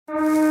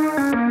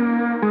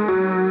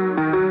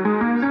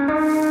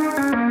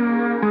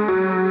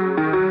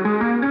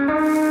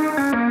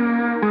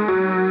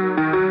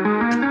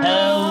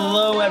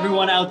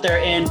Out there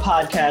in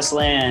podcast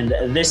land.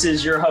 This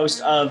is your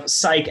host of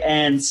Psych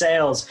and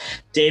Sales,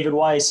 David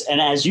Weiss. And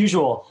as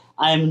usual,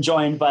 I am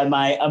joined by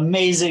my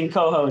amazing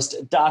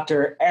co-host,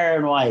 Dr.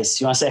 Erin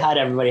Weiss. You want to say hi to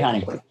everybody,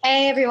 honey?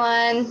 Hey,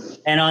 everyone.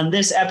 And on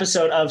this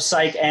episode of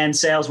Psych and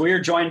Sales, we are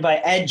joined by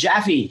Ed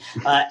Jaffe.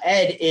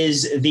 Ed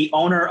is the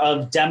owner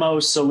of Demo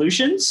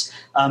Solutions.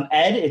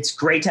 Ed, it's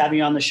great to have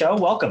you on the show.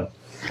 Welcome.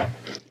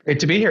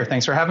 Great to be here.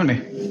 Thanks for having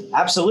me.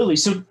 Absolutely.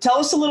 So tell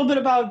us a little bit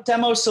about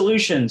Demo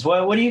Solutions.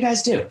 What do you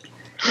guys do?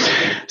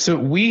 So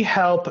we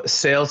help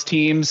sales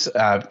teams,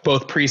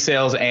 both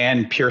pre-sales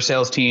and pure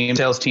sales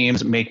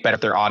teams make better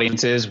their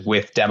audiences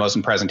with demos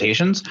and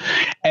presentations.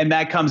 And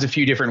that comes a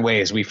few different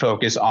ways. We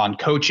focus on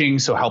coaching,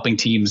 so helping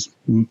teams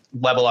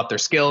level up their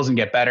skills and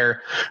get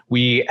better.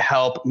 We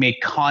help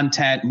make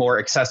content more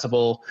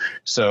accessible,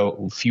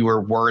 so fewer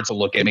words will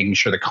look at making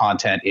sure the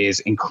content is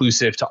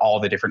inclusive to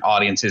all the different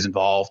audiences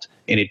involved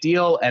in a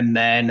deal. And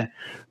then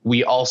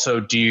we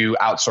also do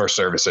outsource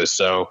services.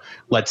 So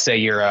let's say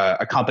you're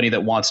a company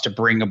that wants to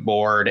bring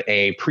aboard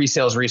a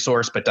pre-sales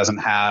resource but doesn't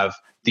have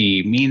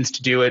the means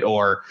to do it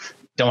or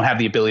don't have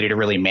the ability to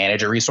really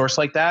manage a resource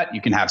like that. You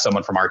can have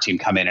someone from our team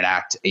come in and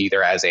act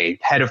either as a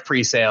head of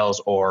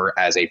pre-sales or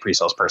as a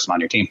pre-sales person on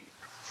your team.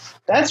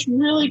 That's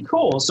really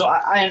cool. So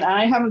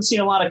I haven't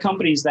seen a lot of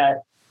companies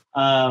that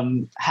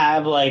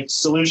have like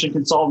solution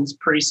consultants,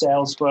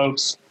 pre-sales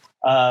folks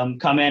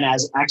come in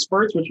as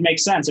experts, which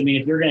makes sense. I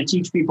mean, if you're going to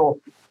teach people,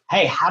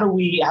 hey, how do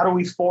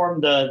we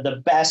form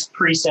the best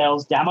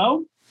pre-sales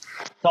demo,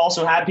 to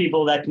also have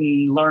people that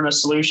can learn a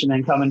solution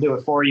and come and do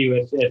it for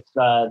you if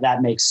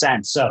that makes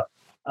sense. So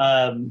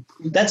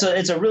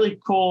it's a really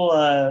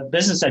cool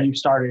business that you've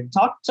started.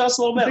 Talk to us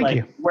a little bit. Thank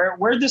you.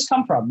 Where'd this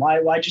come from?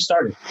 Why'd you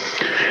start it?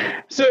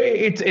 So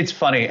it's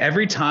funny.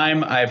 Every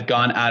time I've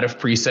gone out of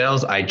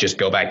pre-sales, I just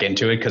go back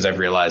into it because I've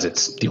realized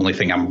it's the only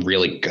thing I'm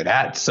really good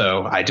at.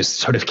 So I just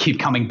sort of keep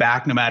coming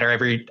back no matter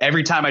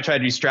every time I try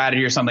to do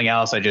strategy or something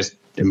else, I just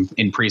am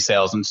in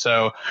pre-sales. And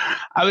so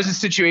I was in a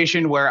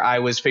situation where I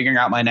was figuring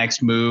out my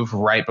next move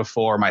right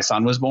before my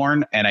son was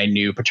born, and I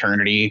knew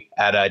paternity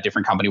at a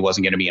different company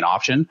wasn't going to be an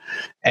option.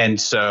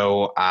 And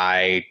so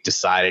I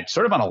decided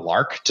sort of on a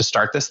lark to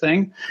start this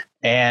thing.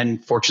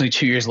 And fortunately,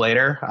 2 years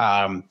later,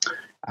 I'm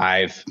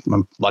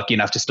lucky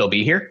enough to still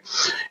be here.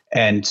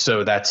 And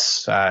so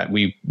that's,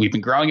 we've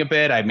been growing a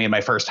bit. I made my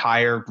first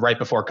hire right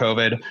before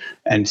COVID.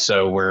 And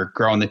so we're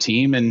growing the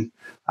team and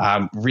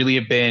really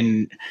have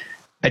been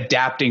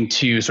adapting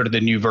to sort of the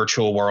new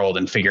virtual world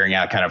and figuring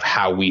out kind of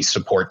how we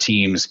support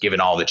teams given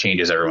all the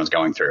changes everyone's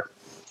going through.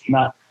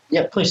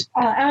 Yeah, please.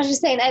 I was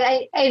just saying,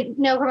 I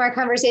know from our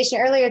conversation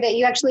earlier that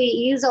you actually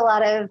use a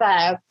lot of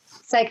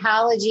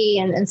psychology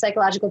and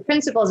psychological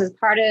principles as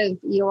part of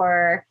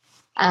your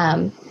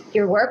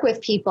work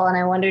with people. And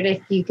I wondered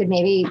if you could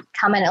maybe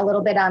comment a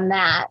little bit on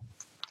that.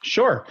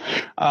 Sure.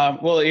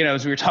 Well,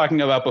 as we were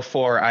talking about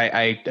before,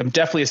 I am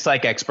definitely a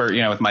psych expert,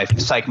 with my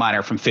psych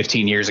minor from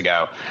 15 years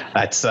ago.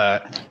 That's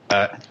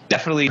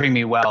definitely treating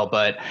me well.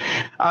 But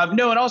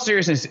no, in all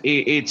seriousness,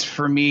 it's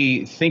for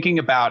me, thinking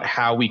about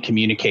how we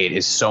communicate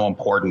is so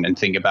important, and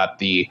think about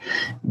the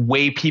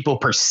way people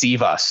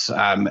perceive us.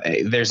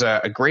 There's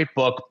a great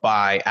book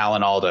by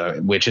Alan Alda,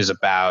 which is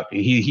about,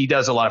 he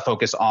does a lot of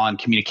focus on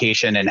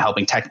communication and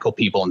helping technical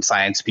people and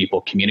science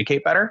people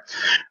communicate better.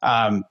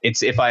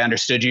 It's If I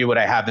Understood You, Would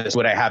I Have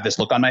This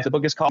Look on My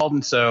book is called.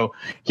 And so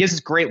he has this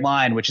great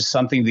line, which is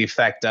something to the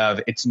effect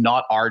of, it's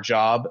not our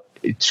job.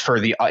 It's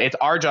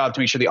our job to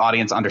make sure the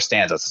audience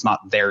understands us. It's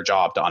not their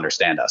job to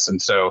understand us.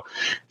 And so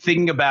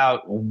thinking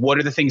about what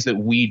are the things that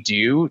we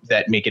do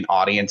that make an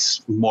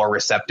audience more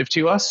receptive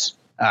to us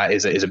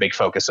is a big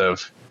focus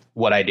of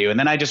what I do. And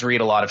then I just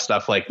read a lot of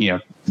stuff like,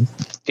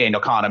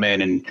 Daniel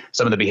Kahneman and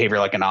some of the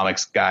behavioral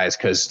economics guys,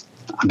 because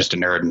I'm just a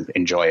nerd and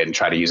enjoy it and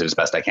try to use it as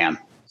best I can.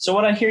 So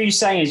what I hear you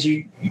saying is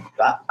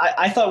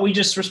I thought we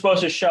just were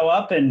supposed to show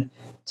up and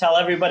tell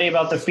everybody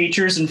about the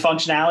features and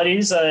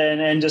functionalities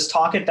and just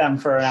talk at them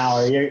for an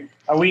hour.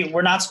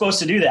 We're not supposed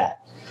to do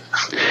that.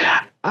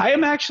 I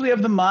am actually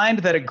of the mind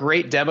that a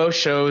great demo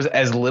shows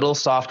as little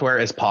software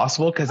as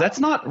possible, because that's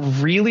not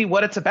really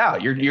what it's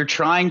about. You're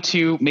trying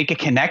to make a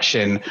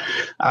connection,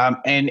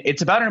 and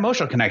it's about an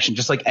emotional connection,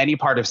 just like any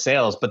part of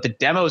sales. But the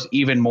demo is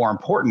even more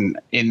important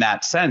in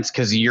that sense,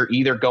 because you're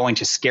either going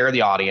to scare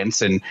the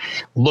audience and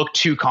look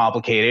too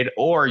complicated,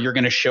 or you're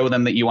going to show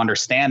them that you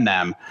understand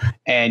them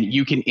and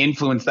you can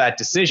influence that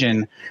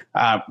decision.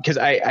 Because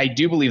I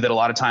do believe that a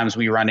lot of times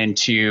we run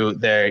into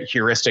the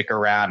heuristic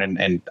around,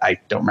 and I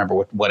don't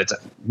remember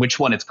which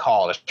one it's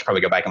called. I should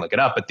probably go back and look it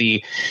up. But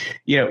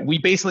we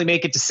basically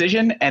make a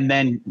decision and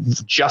then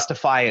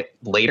justify it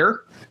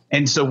later.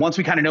 And so once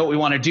we kind of know what we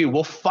want to do,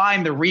 we'll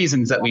find the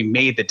reasons that we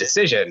made the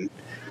decision.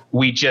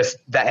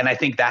 And I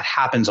think that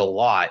happens a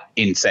lot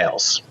in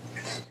sales.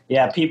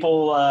 Yeah,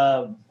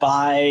 people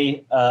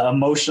buy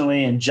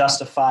emotionally and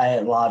justify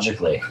it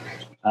logically.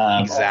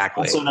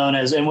 Exactly. Also known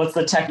as, and what's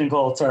the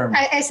technical term?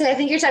 I said, I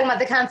think you're talking about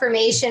the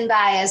confirmation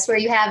bias, where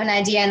you have an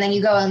idea and then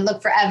you go and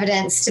look for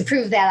evidence to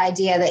prove that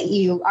idea that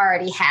you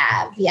already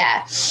have.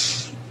 Yeah.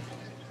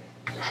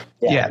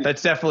 Yeah,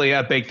 that's definitely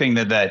a big thing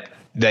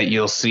that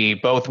you'll see,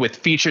 both with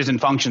features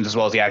and functions as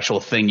well as the actual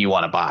thing you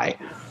want to buy.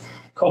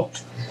 Cool.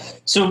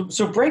 So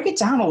break it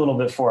down a little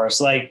bit for us.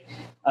 Like,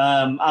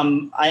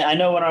 I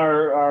know in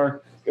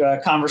our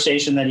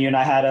conversation that you and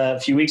I had a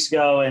few weeks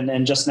ago,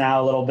 and just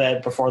now a little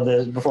bit before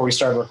we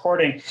started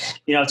recording,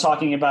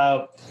 talking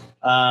about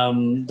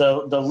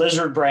the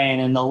lizard brain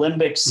and the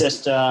limbic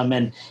system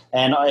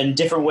and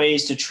different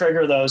ways to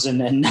trigger those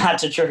and not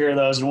to trigger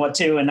those, and what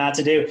to and not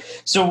to do.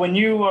 So when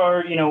you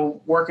are,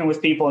 working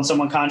with people and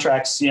someone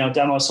contracts,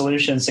 demo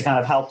solutions to kind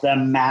of help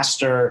them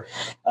master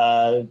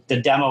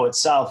the demo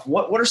itself,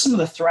 what are some of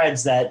the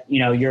threads that,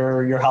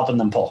 you're helping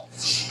them pull?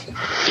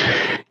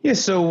 Yeah,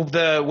 so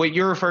what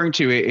you're referring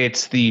to,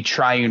 it's the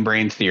triune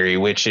brain theory,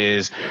 which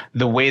is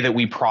the way that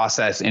we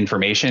process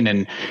information.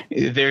 And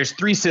there's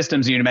three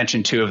systems. You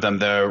mentioned two of them,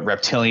 the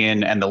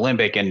reptilian and the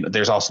limbic, and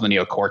there's also the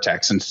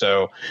neocortex. And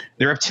so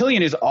the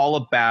reptilian is all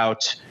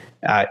about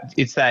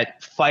it's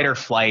that fight or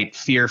flight,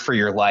 fear for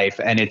your life,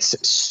 and it's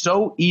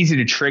so easy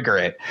to trigger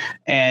it.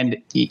 And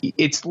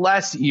it's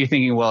less you're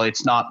thinking, well,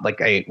 it's not like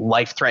a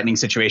life-threatening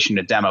situation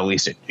to demo. At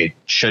least it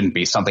shouldn't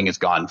be. Something has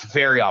gone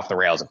very off the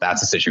rails if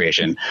that's the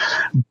situation.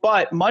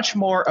 But much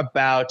more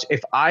about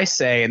if I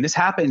say, and this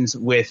happens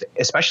with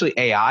especially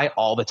AI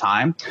all the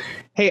time,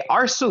 hey,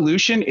 our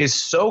solution is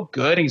so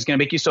good and it's going to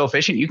make you so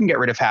efficient, you can get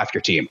rid of half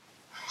your team.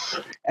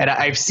 And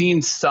I've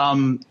seen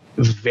some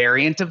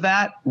variant of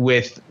that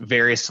with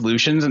various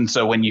solutions. And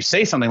so when you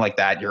say something like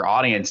that, your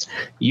audience,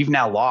 you've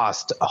now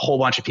lost a whole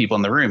bunch of people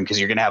in the room, because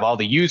you're going to have all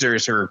the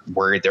users who are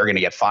worried they're going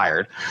to get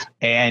fired.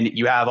 And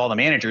you have all the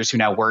managers who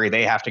now worry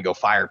they have to go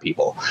fire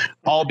people,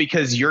 all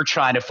because you're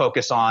trying to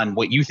focus on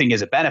what you think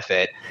is a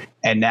benefit.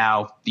 And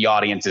now the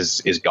audience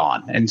is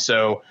gone. And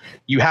so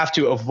you have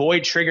to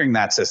avoid triggering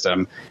that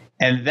system.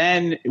 And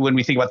then when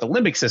we think about the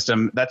limbic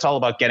system, that's all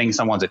about getting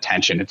someone's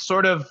attention. It's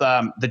sort of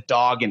the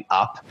dog and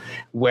Up,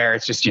 where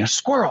it's just,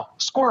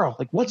 squirrel,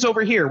 like what's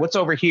over here? What's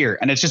over here?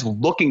 And it's just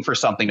looking for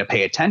something to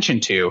pay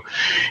attention to.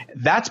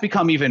 That's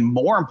become even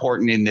more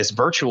important in this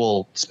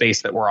virtual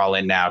space that we're all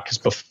in now. Because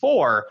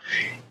before,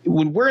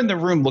 when we're in the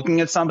room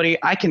looking at somebody,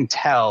 I can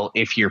tell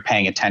if you're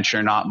paying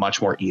attention or not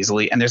much more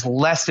easily. And there's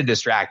less to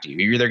distract you.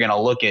 You're either going to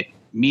look at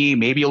me,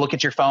 maybe you'll look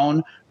at your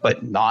phone,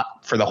 but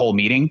not for the whole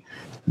meeting.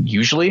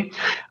 Usually.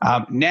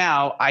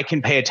 Now I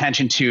can pay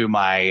attention to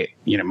my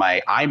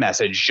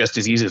iMessage just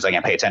as easy as I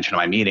can pay attention to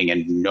my meeting,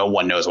 and no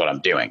one knows what I'm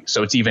doing.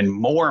 So it's even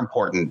more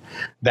important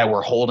that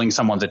we're holding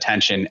someone's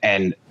attention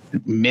and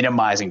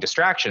minimizing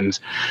distractions.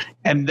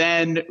 And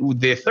then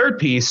the third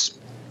piece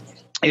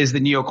is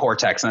the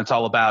neocortex, and it's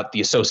all about the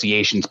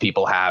associations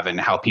people have and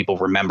how people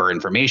remember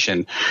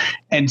information.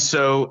 And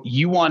so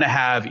you want to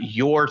have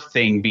your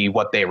thing be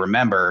what they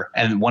remember.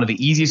 And one of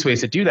the easiest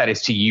ways to do that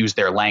is to use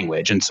their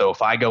language. And so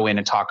if I go in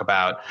and talk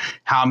about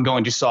how I'm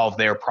going to solve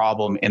their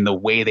problem in the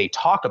way they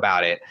talk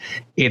about it,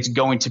 it's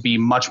going to be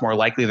much more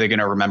likely they're going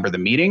to remember the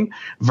meeting,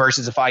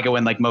 versus if I go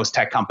in like most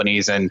tech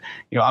companies and,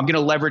 I'm going to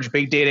leverage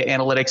big data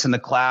analytics in the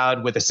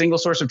cloud with a single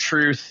source of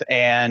truth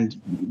and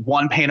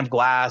one pane of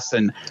glass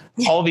and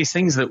all these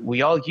things that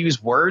we all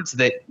use words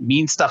that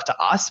mean stuff to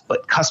us,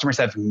 but customers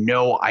have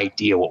no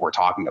idea what we're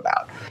talking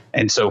about.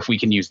 And so if we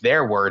can use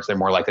their words, they're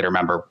more likely to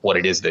remember what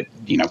it is that,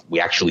 we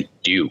actually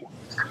do.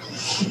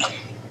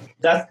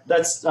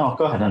 That's go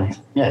ahead, honey.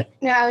 Yeah.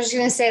 No, I was just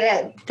going to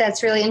say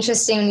that's really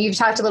interesting. You've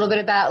talked a little bit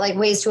about like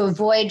ways to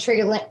avoid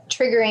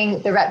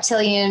triggering the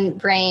reptilian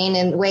brain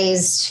and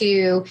ways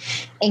to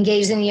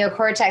engage the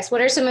neocortex.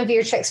 What are some of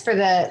your tricks for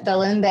the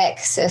limbic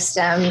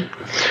system?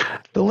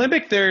 The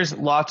limbic, there's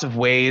lots of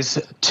ways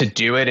to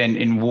do it.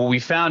 And what we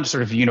found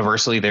sort of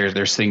universally,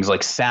 there's things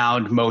like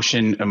sound,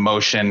 motion,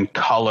 emotion,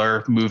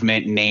 color,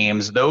 movement,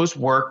 names. Those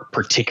work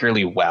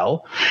particularly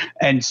well.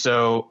 And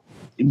so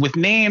with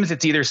names,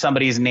 it's either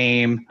somebody's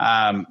name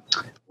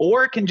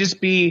or it can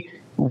just be,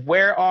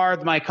 where are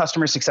my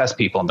customer success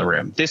people in the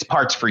room? This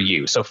part's for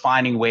you. So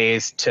finding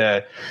ways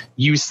to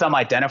use some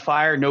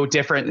identifier, no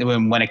different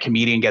than when a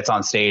comedian gets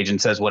on stage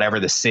and says whatever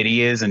the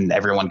city is and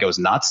everyone goes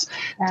nuts,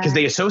 because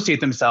they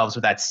associate themselves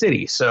with that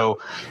city. So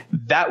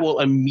that will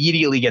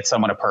immediately get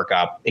someone to perk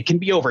up. It can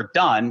be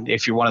overdone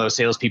if you're one of those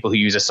salespeople who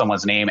uses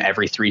someone's name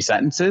every 3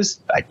 sentences.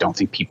 I don't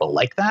think people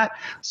like that.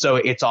 So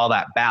it's all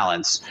that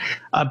balance.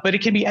 But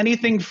it can be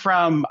anything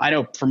from, I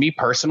know for me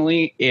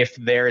personally, if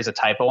there is a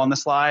typo on the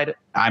slide,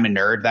 I'm a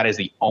nerd. That is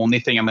the only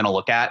thing I'm going to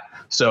look at.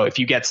 So if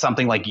you get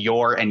something like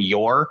your and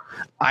your,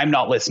 I'm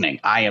not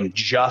listening. I am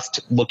just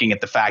looking at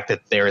the fact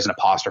that there is an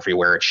apostrophe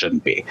where it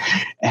shouldn't be.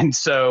 And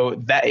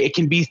so that it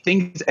can be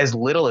things as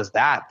little as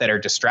that are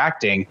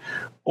distracting,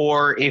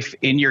 or if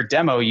in your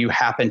demo you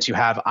happen to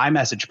have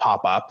iMessage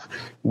pop up,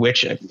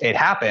 which it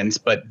happens,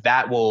 but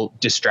that will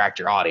distract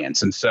your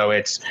audience. And so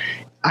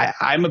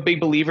I'm a big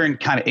believer in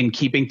in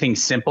keeping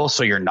things simple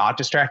so you're not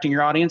distracting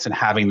your audience and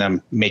having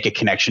them make a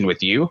connection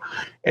with you.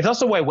 It's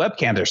also why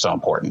webcams are so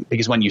important,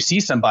 because when you see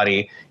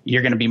somebody,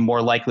 you're going to be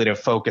more likely to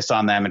focus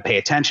on them and pay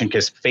attention,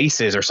 because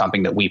faces are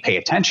something that we pay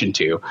attention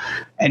to.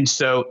 And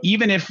so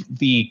even if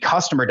the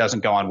customer doesn't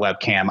go on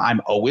webcam,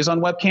 I'm always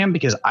on webcam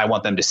because I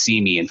want them to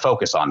see me and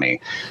focus on me.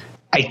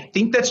 I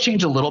think that's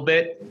changed a little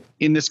bit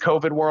in this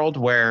COVID world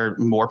where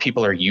more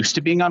people are used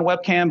to being on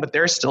webcam, but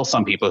there are still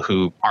some people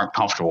who aren't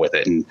comfortable with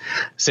it. And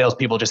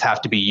salespeople just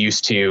have to be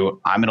used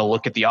to, I'm going to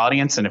look at the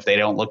audience. And if I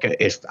don't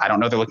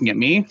know they're looking at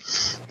me,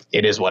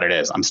 it is what it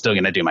is. I'm still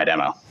going to do my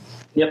demo.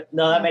 Yep.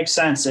 No, that makes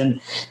sense. And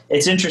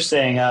it's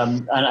interesting.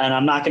 And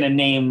I'm not going to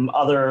name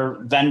other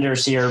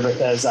vendors here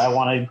because I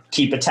want to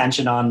keep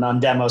attention on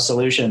demo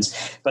solutions.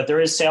 But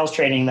there is sales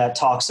training that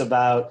talks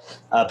about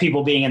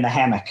people being in the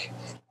hammock.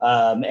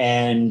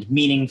 And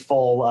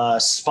meaningful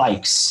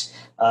spikes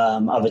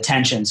of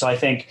attention. So I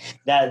think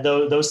that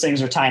those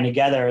things are tying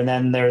together. And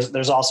then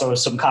there's also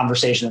some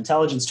conversation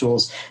intelligence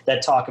tools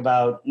that talk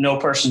about no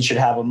person should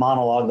have a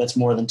monologue that's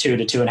more than 2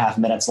 to 2.5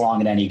 minutes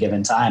long at any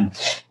given time.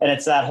 And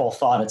it's that whole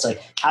thought. It's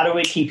like, how do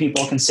we keep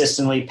people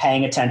consistently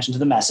paying attention to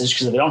the message?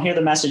 Because if they don't hear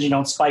the message, you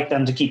don't spike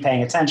them to keep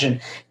paying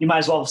attention. You might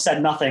as well have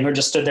said nothing or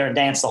just stood there and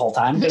danced the whole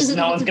time, because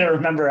no one's going to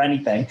remember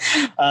anything.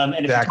 And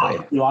if Exactly. you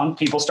talk too long,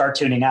 people start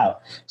tuning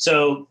out.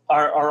 So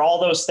are all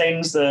those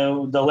things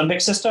the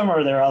limbic system, or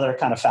are there other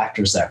kind of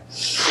factors there?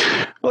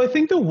 Well, I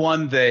think the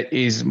one that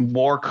is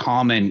more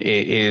common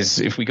is,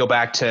 if we go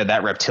back to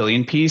that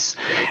reptilian piece,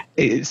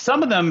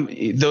 some of them,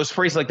 those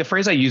phrases, like the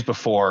phrase I used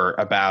before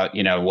about,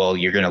 well,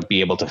 you're going to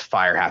be able to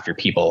fire half your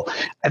people.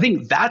 I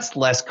think that's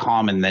less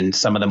common than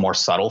some of the more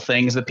subtle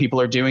things that people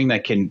are doing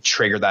that can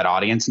trigger that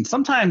audience. And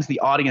sometimes the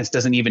audience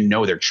doesn't even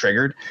know they're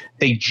triggered.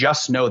 They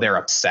just know they're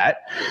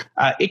upset.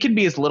 It can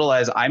be as little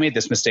as, I made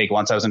this mistake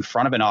once. I was in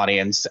front of an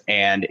audience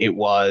and it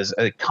was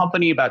a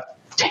company about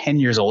 10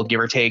 years old, give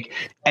or take.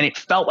 And it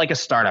felt like a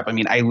startup. I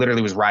mean, I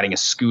literally was riding a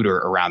scooter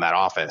around that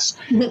office.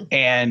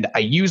 And I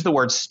used the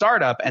word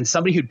startup, and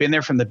somebody who'd been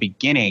there from the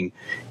beginning,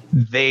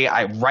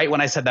 right when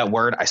I said that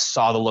word, I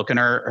saw the look in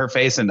her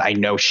face, and I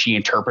know she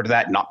interpreted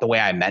that not the way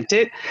I meant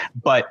it.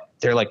 But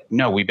they're like,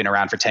 no, we've been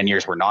around for 10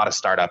 years. We're not a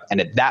startup. And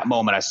at that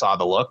moment, I saw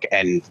the look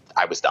and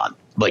I was done.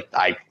 Like,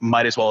 I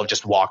might as well have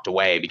just walked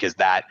away, because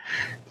that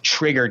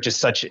triggered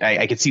just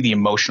I could see the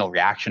emotional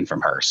reaction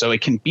from her. So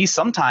it can be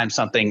sometimes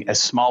something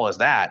as small as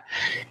that.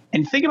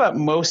 And think about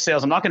most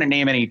sales. I'm not going to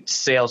name any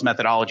sales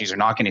methodologies or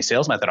knock any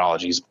sales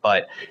methodologies,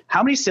 but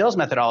how many sales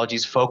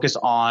methodologies focus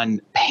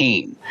on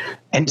pain?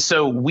 And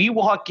so we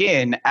walk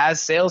in as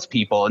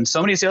salespeople, and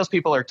so many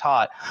salespeople are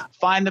taught,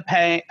 find the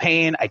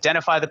pain,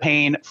 identify the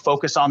pain,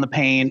 focus on the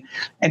pain.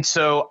 And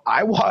so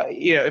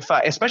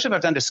especially if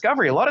I've done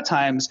discovery, a lot of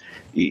times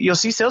you'll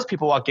see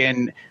salespeople walk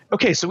in.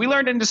 Okay, so we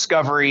learned in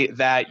discovery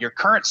that your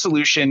current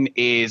solution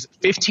is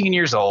 15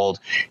 years old.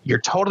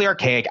 You're totally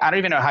archaic. I don't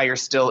even know how you're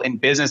still in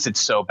business. It's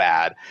so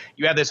bad.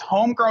 You have this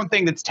homegrown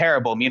thing that's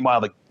terrible.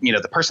 Meanwhile,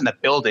 the person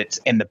that built it's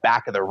in the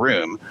back of the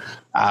room,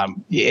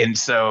 and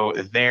so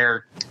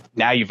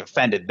now you've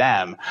offended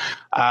them.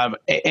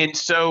 And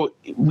so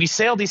we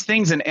say all these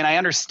things, and I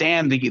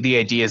understand the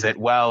idea is that,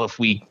 well, if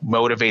we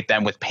motivate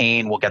them with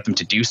pain, we'll get them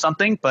to do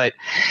something. But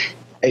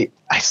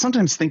I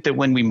sometimes think that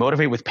when we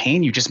motivate with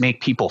pain, you just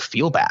make people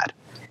feel bad.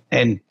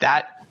 And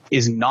that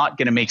is not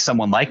going to make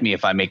someone like me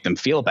if I make them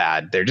feel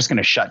bad. They're just going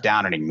to shut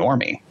down and ignore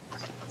me.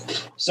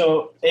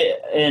 So,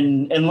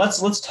 and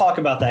let's talk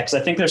about that, because I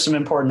think there's some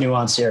important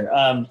nuance here.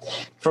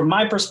 From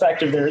my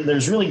perspective,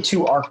 there's really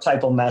two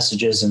archetypal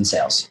messages in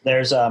sales.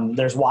 There's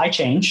why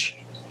change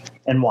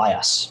and why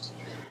us.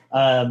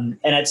 And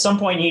at some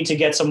point, you need to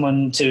get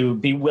someone to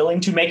be willing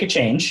to make a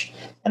change,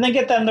 and then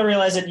get them to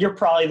realize that you're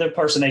probably the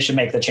person they should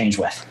make the change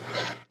with.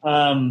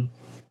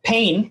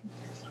 Pain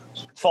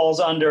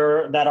falls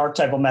under that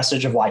archetypal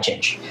message of why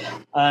change.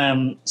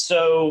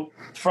 So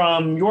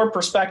from your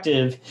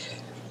perspective,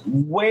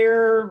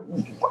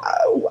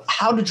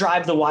 how to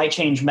drive the why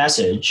change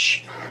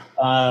message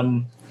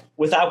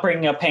without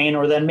bringing up pain,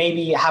 or then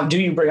maybe how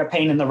do you bring up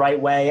pain in the right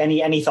way?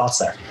 Any thoughts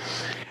there?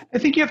 I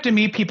think you have to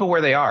meet people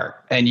where they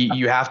are, and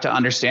you have to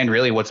understand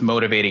really what's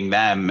motivating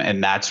them.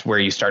 And that's where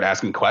you start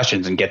asking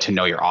questions and get to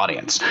know your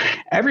audience.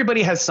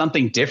 Everybody has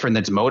something different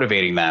that's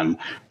motivating them.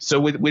 So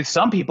with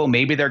some people,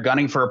 maybe they're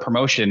gunning for a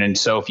promotion. And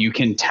so if you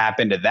can tap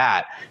into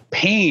that,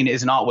 pain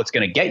is not what's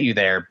going to get you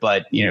there,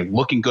 but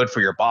looking good for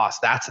your boss,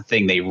 that's the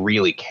thing they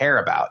really care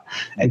about.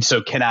 And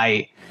so can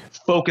I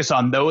focus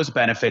on those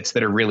benefits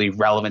that are really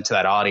relevant to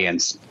that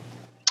audience?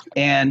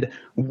 And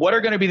what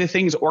are going to be the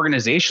things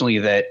organizationally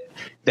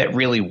that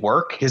really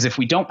work? Because if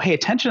we don't pay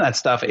attention to that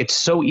stuff, it's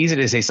so easy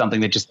to say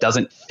something that just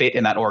doesn't fit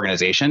in that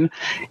organization.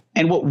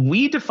 And what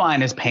we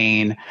define as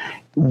pain,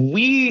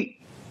 we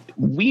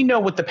we know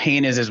what the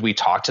pain is as we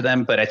talk to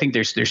them, but I think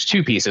there's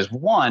two pieces.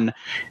 One,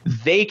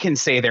 they can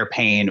say their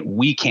pain.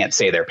 We can't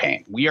say their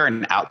pain. We are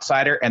an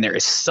outsider, and there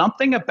is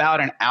something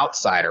about an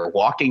outsider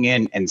walking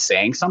in and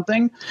saying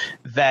something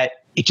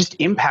that it just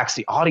impacts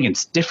the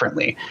audience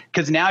differently,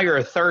 because now you're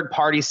a third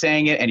party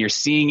saying it and you're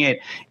seeing it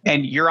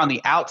and you're on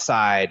the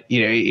outside.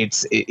 I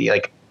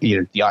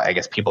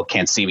guess people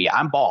can't see me.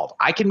 I'm bald.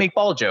 I can make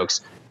bald jokes.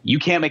 You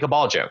can't make a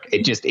bald joke.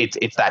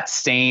 It's that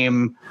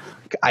same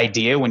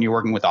idea when you're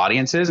working with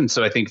audiences. And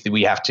so I think that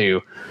we have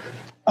to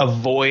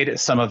avoid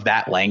some of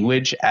that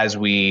language as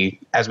we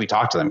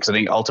talk to them, because I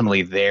think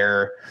ultimately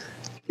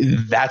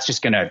that's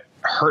just going to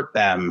hurt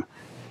them,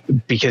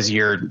 because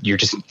you're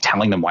just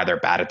telling them why they're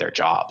bad at their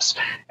jobs.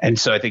 And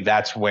so I think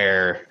that's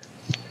where,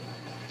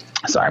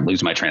 sorry, I'm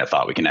losing my train of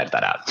thought. We can edit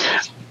that out,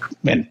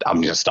 and I'm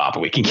going to stop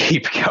and we can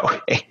keep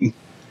going.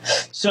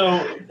 So,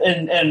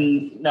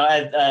 and no,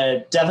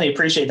 I definitely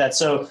appreciate that.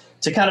 So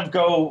to kind of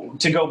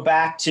go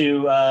back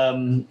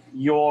to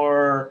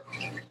your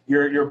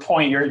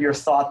point, your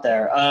thought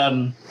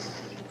there,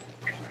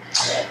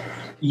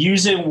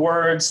 using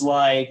words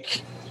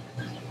like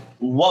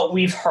what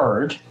we've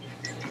heard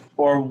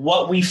or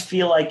what we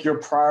feel like your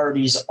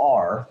priorities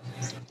are.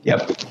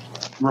 Yep.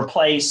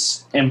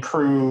 Replace,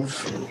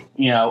 improve,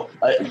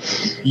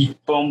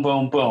 boom,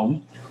 boom,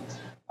 boom.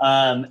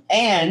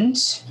 And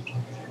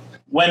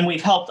when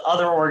we've helped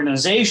other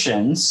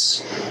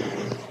organizations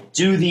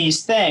do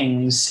these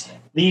things,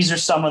 these are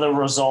some of the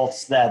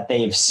results that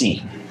they've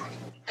seen.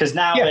 Because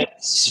now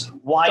it's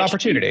why the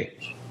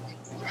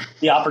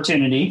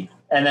opportunity,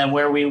 and then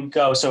where we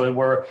go. So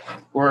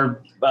we're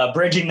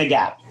bridging the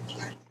gap.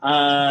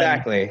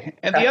 Exactly.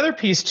 And the other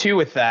piece too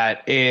with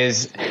that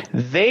is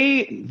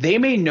they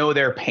may know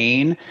their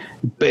pain,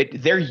 but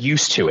they're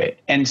used to it.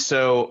 And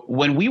so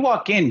when we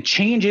walk in,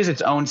 change is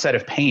its own set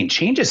of pain.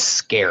 Change is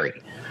scary.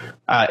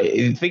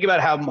 Think about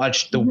how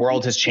much the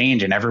world has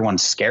changed and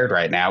everyone's scared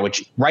right now,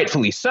 which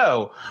rightfully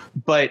so.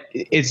 But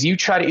as you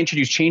try to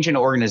introduce change into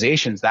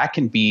organizations, that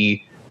can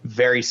be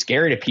very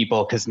scary to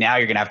people, because now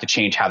you're going to have to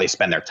change how they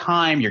spend their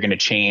time. You're going to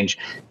change,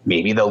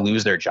 maybe they'll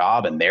lose their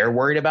job and they're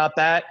worried about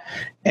that.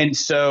 And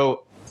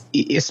so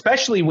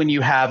especially when you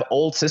have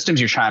old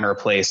systems you're trying to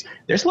replace,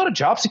 there's a lot of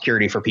job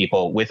security for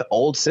people with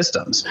old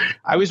systems.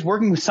 I was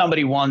working with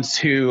somebody once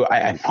who,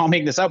 I'll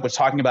make this up, was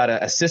talking about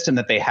a system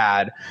that they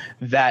had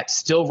that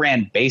still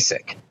ran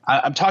BASIC.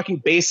 I'm talking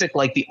BASIC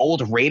like the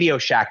old Radio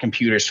Shack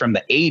computers from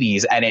the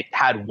 80s, and it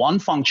had one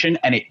function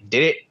and it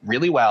did it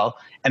really well.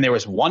 And there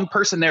was one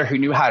person there who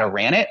knew how to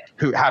run it.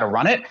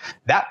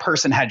 That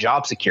person had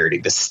job security.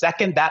 The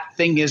second that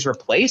thing is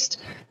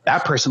replaced,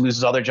 that person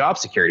loses all their job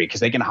security, because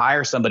they can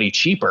hire somebody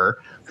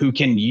cheaper who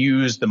can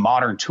use the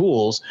modern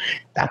tools.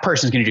 That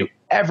person's going to do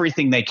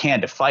everything they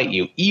can to fight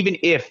you. Even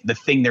if the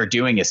thing they're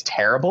doing is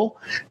terrible,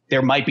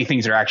 there might be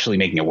things that are actually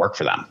making it work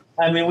for them.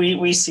 I mean,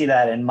 we see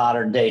that in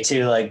modern day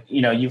too. Like,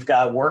 you've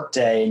got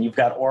Workday and you've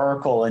got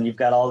Oracle and you've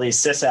got all these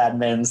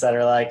sysadmins that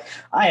are like,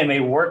 I am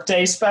a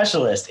Workday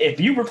specialist. If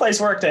you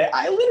replace Workday,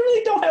 I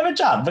literally don't have a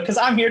job, because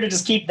I'm here to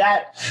just keep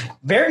that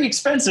very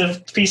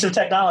expensive piece of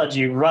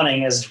technology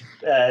running as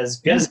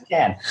good as it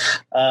can.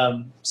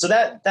 So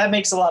that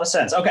makes a lot of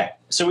sense. Okay,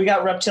 so we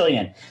got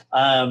Reptilian.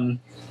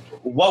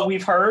 What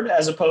we've heard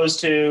as opposed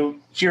to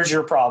here's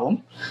your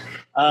problem.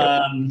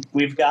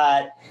 We've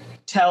got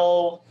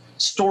tell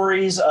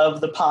stories of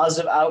the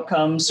positive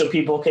outcomes so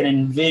people can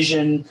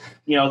envision,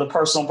 the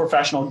personal and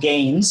professional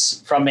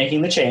gains from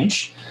making the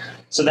change.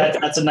 So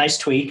that's a nice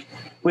tweak.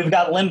 We've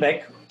got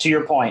limbic, to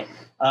your point.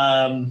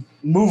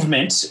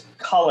 Movement,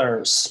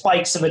 color,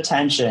 spikes of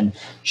attention,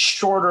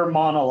 shorter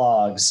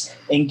monologues,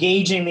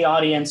 engaging the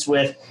audience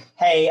with,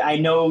 hey, I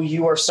know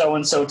you are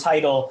so-and-so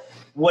title.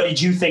 What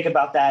did you think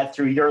about that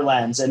through your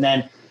lens? And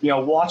then,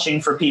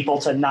 watching for people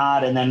to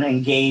nod and then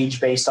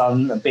engage based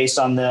on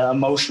the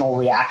emotional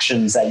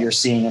reactions that you're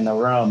seeing in the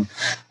room.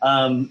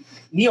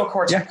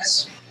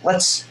 Neocortex. Yeah.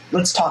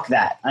 Let's talk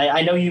that.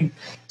 I know you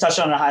touched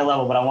on it at a high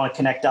level, but I want to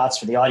connect dots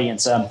for the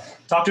audience.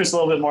 Talk to us a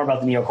little bit more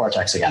about the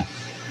neocortex again.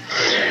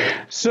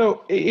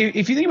 So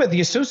if you think about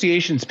the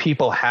associations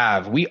people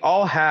have, we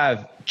all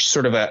have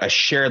sort of a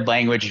shared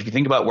language. If you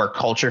think about where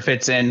culture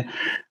fits in,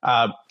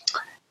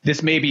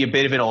 this may be a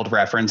bit of an old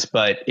reference,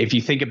 but if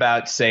you think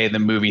about, say, the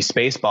movie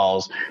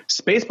Spaceballs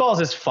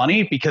is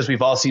funny because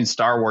we've all seen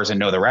Star Wars and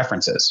know the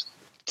references.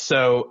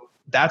 So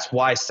that's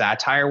why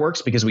satire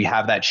works, because we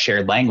have that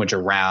shared language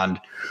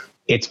around.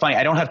 It's funny.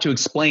 I don't have to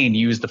explain,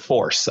 use the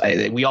force.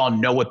 We all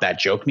know what that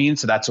joke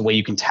means. So that's a way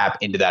you can tap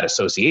into that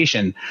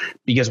association,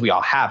 because we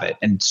all have it.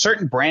 And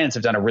certain brands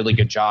have done a really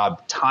good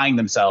job tying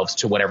themselves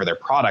to whatever their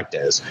product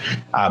is.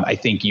 I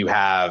think you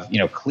have,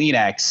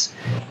 Kleenex.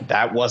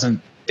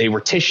 They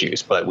were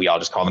tissues, but we all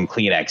just call them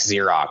Kleenex,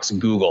 Xerox,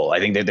 Google. I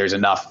think that there's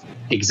enough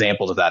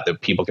examples of that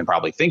people can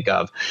probably think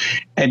of.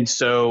 And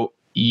so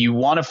you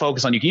want to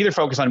focus on, you can either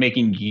focus on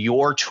making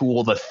your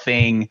tool the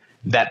thing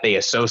that they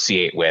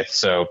associate with.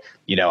 So,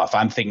 if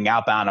I'm thinking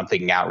outbound, I'm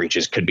thinking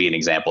outreaches could be an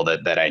example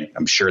that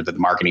I'm sure that the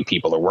marketing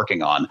people are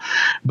working on.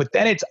 But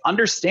then it's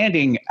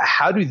understanding,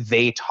 how do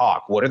they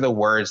talk? What are the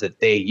words that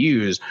they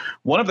use?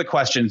 One of the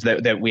questions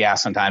that we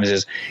ask sometimes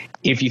is,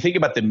 if you think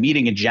about the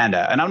meeting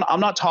agenda, and I'm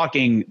not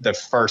talking the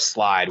first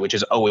slide, which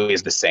is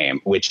always the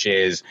same, which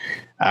is,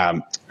 we're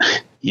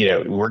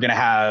going to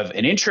have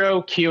an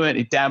intro,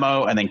 Q&A,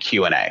 demo, and then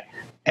Q&A.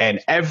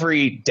 And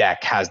every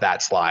deck has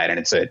that slide, and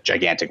it's a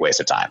gigantic waste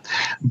of time.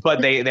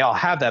 But they all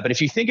have that. But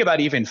if you think about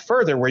even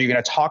further, where you're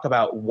going to talk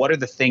about what are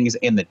the things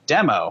in the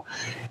demo,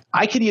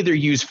 I could either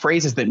use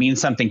phrases that mean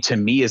something to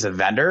me as a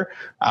vendor.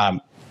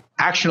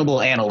 Actionable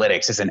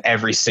analytics is in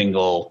every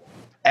single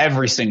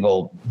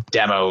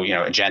demo,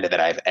 agenda that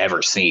I've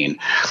ever seen.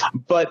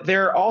 But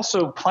there are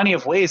also plenty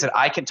of ways that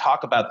I can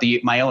talk about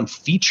my own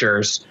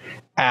features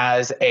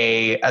as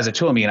a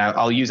tool. I mean,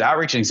 I'll use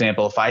outreach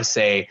example. If I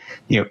say,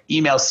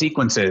 email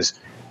sequences,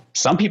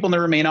 some people in the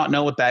room may not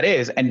know what that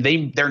is, and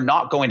they're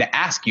not going to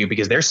ask you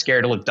because they're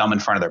scared to look dumb in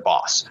front of their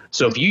boss.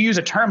 So if you use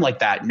a term like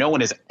that, no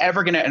one is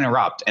ever going to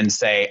interrupt and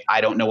say,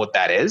 I don't know what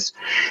that is.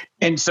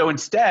 And so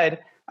instead,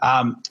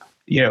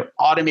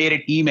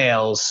 automated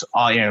emails,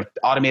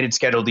 automated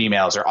scheduled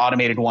emails or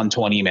automated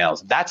one-to-one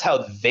emails. That's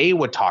how they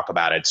would talk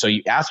about it. So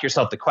you ask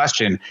yourself the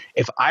question,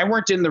 if I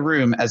weren't in the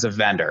room as a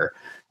vendor,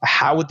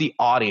 how would the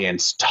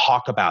audience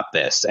talk about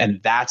this?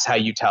 And that's how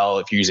you tell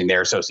if you're using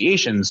their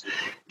associations.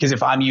 Because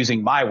if I'm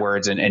using my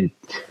words, and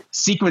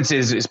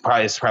sequences is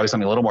probably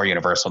something a little more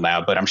universal now,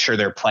 but I'm sure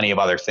there are plenty of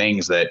other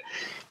things that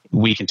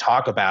we can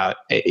talk about,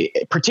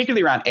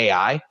 particularly around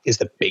AI is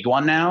the big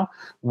one now,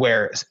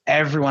 where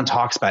everyone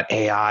talks about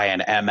AI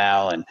and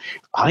ML, and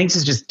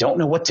audiences just don't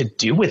know what to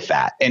do with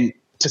that. And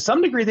to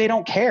some degree, they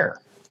don't care.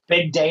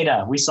 Big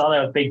data. We saw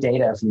that with big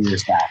data a few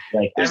years back.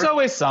 There's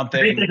always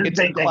something. It's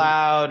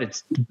cloud.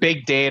 It's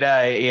big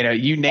data.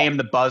 You name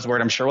the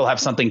buzzword. I'm sure we'll have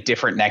something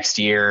different next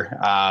year.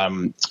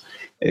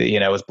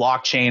 It was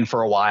blockchain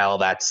for a while.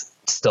 That's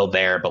still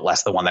there, but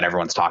less the one that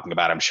everyone's talking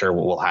about. I'm sure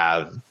we'll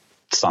have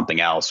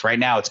something else. Right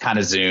now, it's kind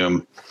of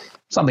Zoom.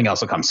 Something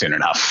else will come soon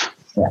enough.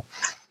 Yeah.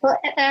 Well,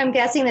 I'm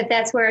guessing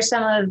that's where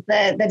some of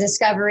the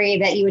discovery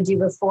that you would do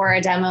before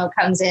a demo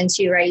comes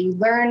into, right? You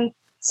learn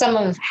some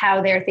of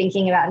how they're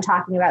thinking about and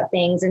talking about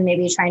things, and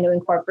maybe trying to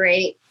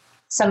incorporate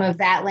some of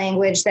that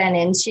language then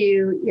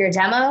into your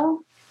demo.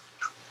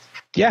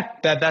 Yeah,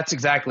 that's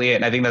exactly it.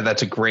 And I think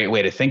that's a great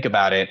way to think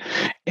about it.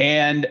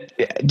 And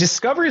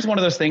discovery is one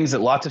of those things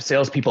that lots of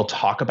salespeople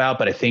talk about,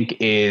 but I think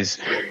it's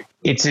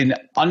an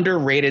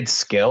underrated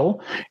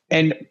skill.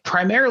 And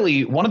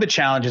primarily, one of the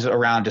challenges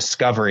around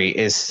discovery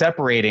is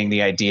separating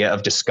the idea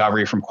of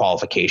discovery from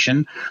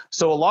qualification.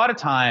 So a lot of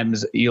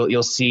times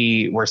you'll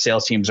see where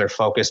sales teams are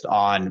focused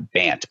on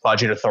BANT,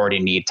 budget, authority,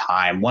 need,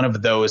 time, one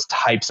of those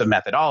types of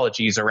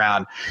methodologies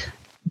around,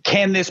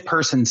 can this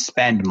person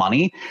spend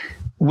money?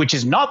 Which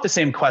is not the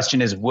same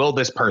question as, will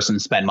this person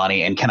spend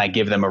money, and can I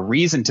give them a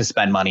reason to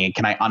spend money, and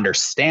can I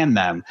understand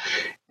them?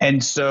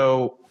 And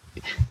so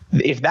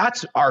if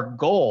that's our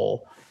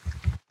goal,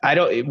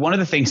 one of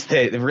the things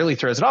that really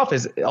throws it off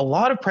is a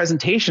lot of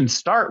presentations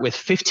start with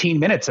 15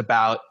 minutes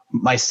about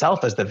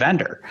myself as the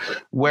vendor,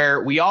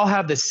 where we all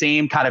have the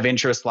same kind of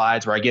intro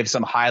slides where I give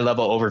some high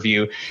level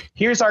overview.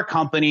 Here's our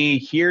company.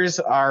 Here's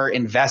our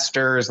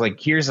investors.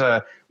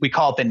 We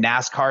call it the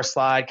NASCAR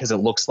slide because it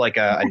looks like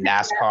a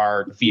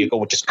NASCAR vehicle,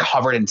 which is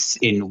covered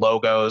in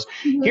logos.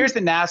 Mm-hmm. Here's the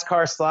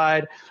NASCAR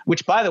slide,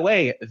 which, by the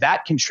way,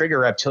 that can trigger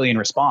a reptilian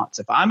response.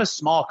 If I'm a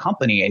small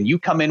company and you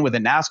come in with a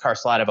NASCAR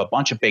slide of a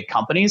bunch of big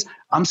companies,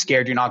 I'm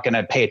scared you're not going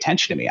to pay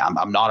attention to me.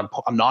 I'm not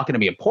going to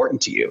be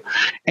important to you.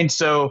 And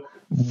so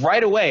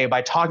right away,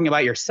 by talking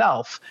about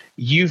yourself,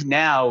 you've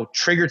now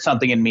triggered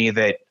something in me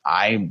that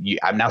I'm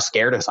now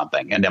scared of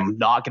something, and I'm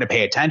not going to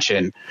pay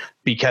attention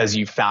because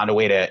you've found a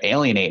way to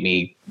alienate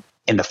me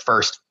in the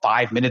first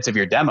 5 minutes of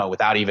your demo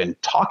without even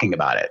talking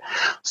about it.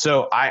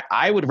 So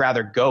I would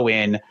rather go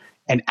in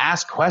and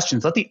ask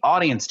questions, let the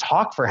audience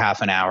talk for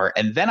half an hour,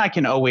 and then I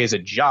can always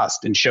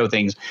adjust and show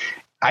things.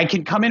 I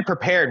can come in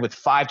prepared with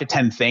 5 to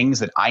 10 things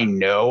that I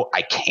know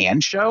I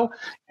can show,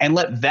 and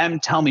let them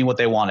tell me what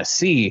they want to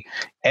see,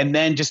 and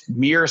then just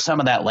mirror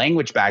some of that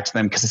language back to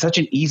them, because it's such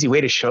an easy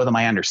way to show them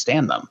I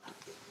understand them.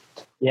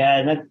 Yeah,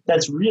 and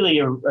that's really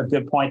a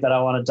good point that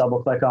I want to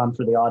double click on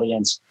for the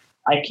audience.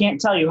 I can't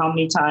tell you how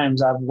many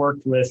times I've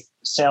worked with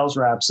sales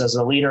reps as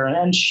a leader,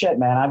 and shit,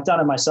 man, I've done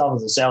it myself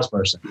as a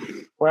salesperson,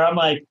 where I'm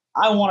like,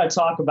 I want to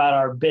talk about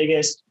our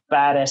biggest,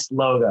 baddest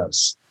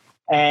logos.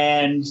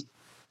 And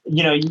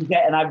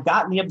and I've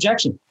gotten the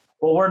objection.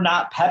 Well, we're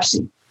not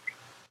Pepsi.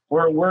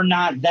 We're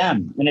not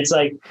them. And it's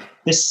like,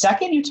 the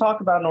second you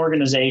talk about an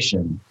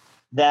organization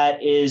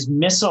that is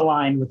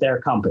misaligned with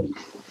their company,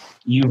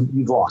 you've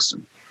lost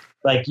them.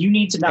 Like, you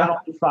need to not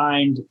only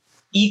find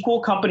equal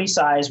company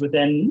size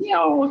within,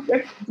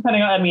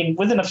 depending on,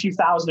 within a few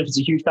thousand if it's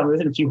a huge company,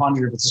 within a few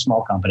hundred if it's a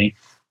small company,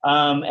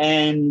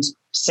 and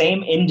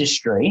same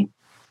industry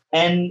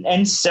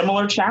and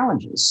similar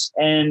challenges.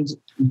 And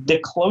the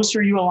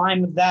closer you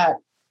align with that,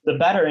 the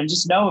better. And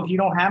just know if you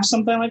don't have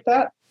something like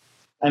that,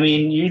 I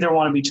mean, you either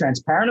want to be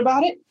transparent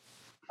about it,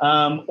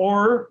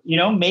 or,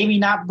 maybe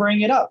not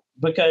bring it up,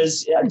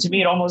 because to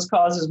me, it almost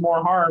causes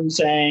more harm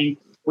saying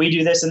we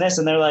do this and this.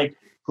 And they're like,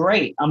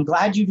 great, I'm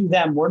glad you do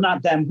them. We're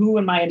not them. Who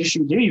in my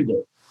industry do you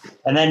do?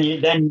 And then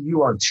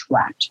you are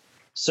trapped.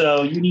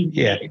 So you need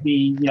to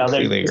be,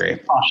 completely agree.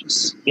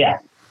 Cautious. Yeah.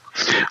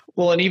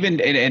 Well,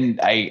 and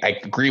I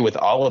agree with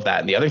all of that.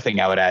 And the other thing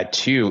I would add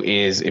too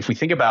is if we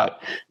think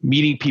about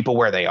meeting people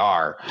where they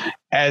are,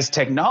 as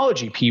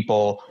technology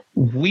people,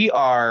 we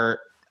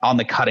are on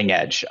the cutting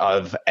edge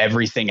of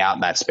everything out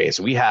in that space.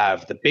 We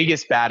have the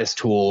biggest, baddest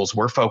tools.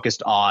 We're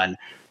focused on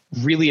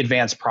really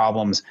advanced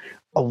problems.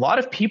 A lot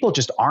of people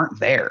just aren't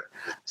there.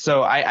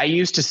 So I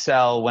used to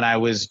sell, when I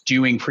was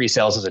doing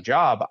pre-sales as a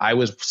job, I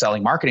was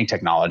selling marketing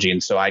technology.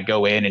 And so I'd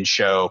go in and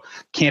show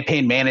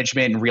campaign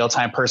management and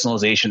real-time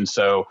personalization.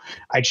 So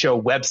I'd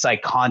show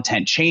website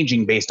content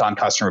changing based on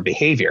customer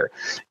behavior.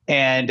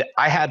 And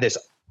I had this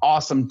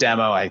awesome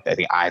demo. I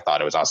think I thought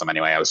it was awesome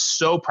anyway. I was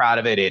so proud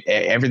of it.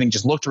 Everything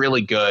just looked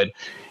really good.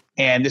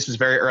 And this was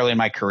very early in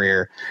my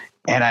career.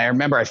 And I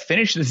remember I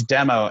finished this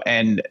demo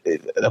and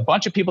a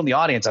bunch of people in the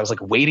audience, I was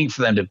like waiting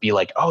for them to be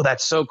like, oh,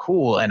 that's so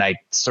cool. And I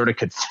sort of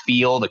could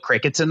feel the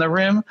crickets in the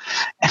room.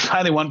 And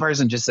finally, one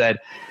person just said,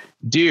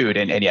 dude,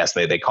 and yes,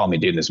 they called me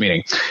dude in this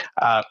meeting.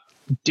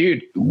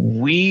 Dude,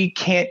 we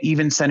can't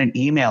even send an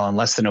email in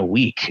less than a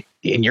week.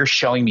 And you're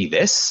showing me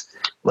this?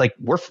 Like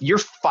you're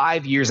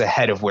 5 years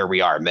ahead of where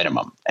we are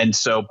minimum. And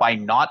so by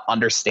not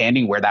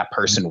understanding where that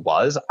person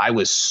was, I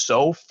was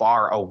so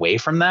far away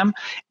from them.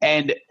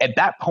 And at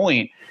that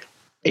point,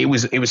 it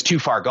was too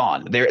far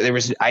gone.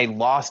 I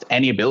lost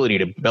any ability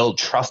to build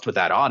trust with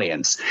that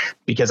audience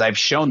because I've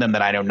shown them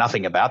that I know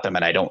nothing about them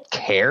and I don't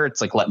care.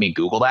 It's like, let me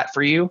Google that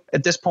for you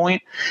at this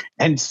point.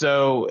 And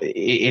so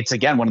it's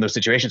again, one of those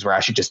situations where I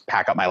should just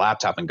pack up my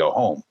laptop and go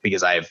home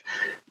because I've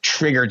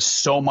triggered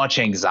so much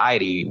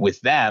anxiety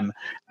with them.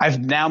 I've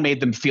now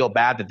made them feel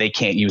bad that they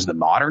can't use the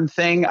modern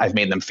thing. I've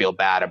made them feel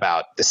bad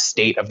about the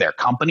state of their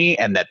company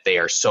and that they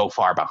are so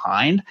far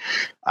behind.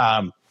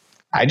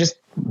 I just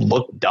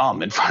look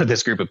dumb in front of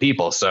this group of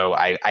people. So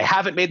I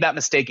haven't made that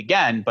mistake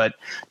again, but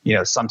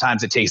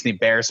sometimes it takes the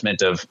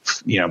embarrassment of,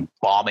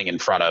 bombing in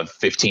front of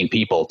 15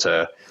 people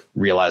to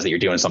realize that you're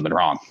doing something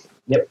wrong.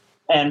 Yep.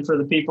 And for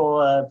the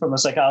people from a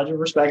psychology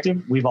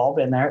perspective, we've all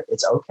been there.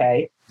 It's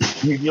okay.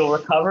 You'll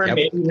recover and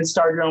maybe even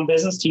start your own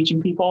business, teaching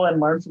people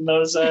and learn from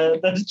those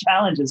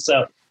challenges.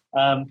 So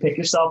pick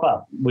yourself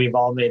up. We've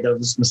all made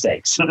those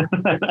mistakes.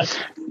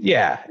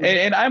 Yeah.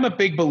 And I'm a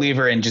big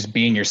believer in just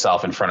being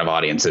yourself in front of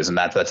audiences. And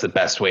that's the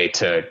best way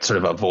to sort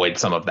of avoid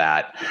some of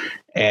that.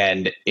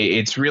 And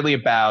it's really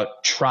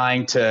about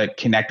trying to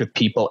connect with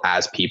people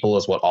as people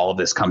is what all of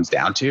this comes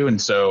down to.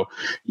 And so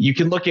you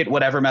can look at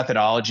whatever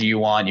methodology you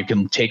want. You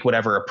can take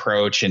whatever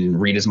approach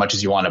and read as much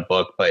as you want a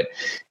book. But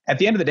at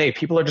the end of the day,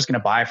 people are just going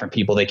to buy from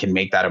people they can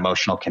make that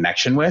emotional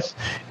connection with.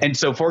 And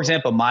so, for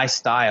example, my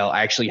style,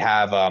 I actually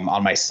have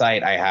on my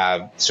site, I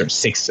have sort of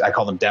 6, I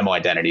call them demo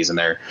identities. And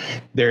they're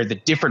the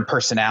different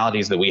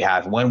personalities that we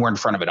have when we're in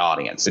front of an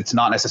audience. It's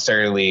not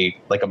necessarily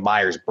like a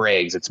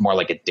Myers-Briggs. It's more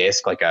like a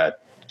disc, like a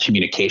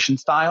communication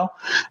style.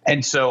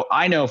 And so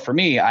I know for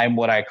me, I'm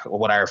what I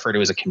refer to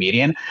as a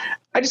comedian.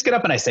 I just get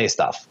up and I say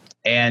stuff.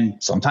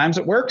 And sometimes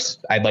it works.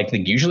 I'd like to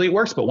think usually it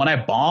works, but when I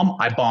bomb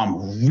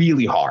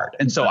really hard.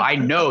 And so I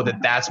know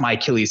that that's my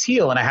Achilles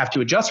heel and I have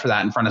to adjust for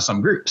that in front of some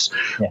groups.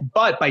 Yeah.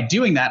 But by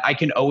doing that, I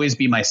can always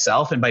be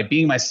myself. And by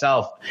being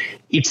myself,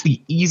 it's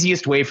the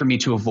easiest way for me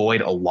to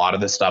avoid a lot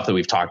of the stuff that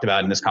we've talked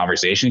about in this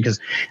conversation,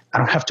 because I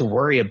don't have to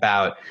worry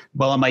about,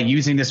 well, am I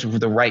using this with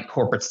the right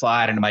corporate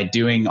slide? And am I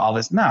doing all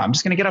this? No, I'm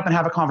just going to get up and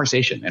have a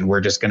conversation and we're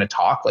just going to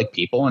talk like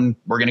people and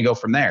we're going to go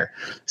from there.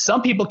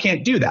 Some people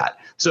can't do that.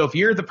 So if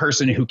you're the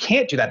person who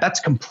can't do that, that's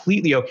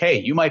completely okay.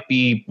 You might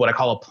be what I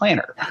call a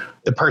planner,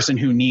 the person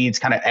who needs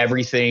kind of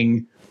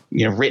everything,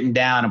 written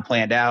down and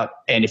planned out.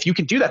 And if you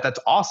can do that, that's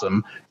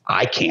awesome.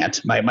 I can't.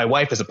 My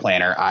wife is a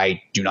planner.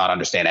 I do not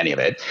understand any of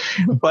it.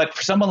 But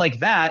for someone like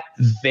that,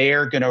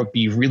 they're going to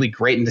be really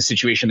great in the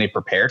situation they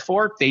prepared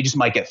for. They just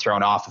might get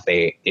thrown off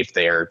if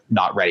they're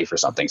not ready for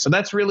something. So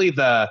that's really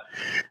the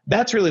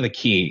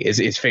key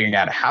is figuring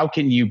out how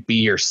can you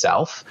be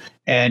yourself.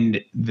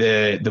 And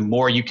the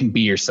more you can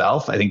be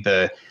yourself, I think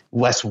the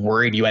less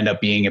worried you end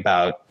up being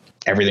about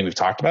everything we've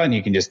talked about, and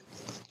you can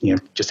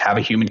just have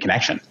a human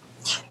connection.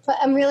 Well,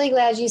 I'm really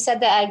glad you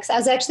said that, because I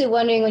was actually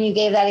wondering when you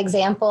gave that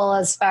example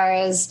as far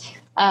as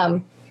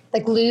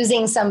like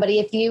losing somebody,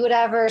 if you would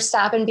ever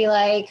stop and be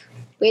like,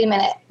 wait a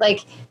minute,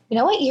 like, you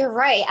know what, you're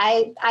right.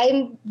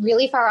 I'm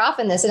really far off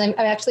in this, and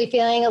I'm actually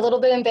feeling a little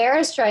bit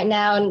embarrassed right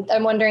now. And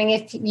I'm wondering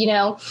if,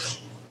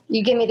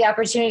 you give me the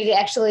opportunity to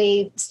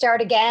actually start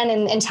again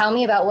and tell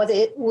me about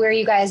where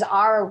you guys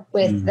are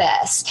with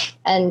this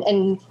and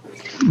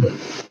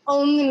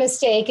own the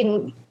mistake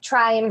and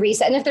try and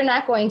reset. And if they're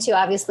not going to,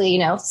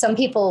 obviously, some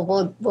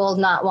people will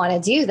not want to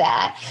do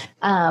that.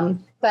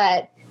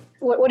 But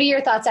What are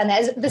your thoughts on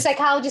that? As the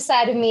psychologist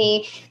side of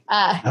me,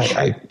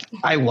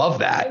 I love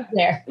that.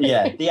 There.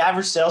 Yeah, the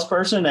average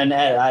salesperson, and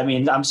I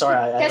mean, I'm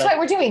sorry. That's why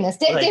we're doing this.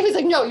 Dave was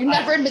like, "No, you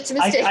never admit to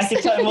mistakes." I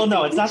can tell. Well,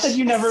 no, it's not that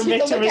you never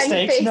admit to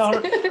mistakes.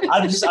 No,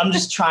 I'm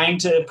just trying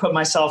to put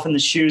myself in the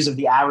shoes of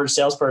the average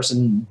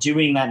salesperson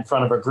doing that in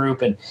front of a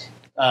group,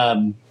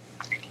 and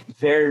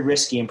very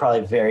risky and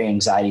probably very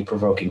anxiety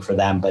provoking for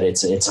them. But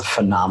it's a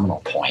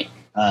phenomenal point.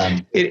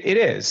 It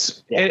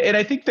is. Yeah. And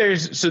I think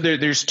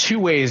there's two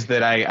ways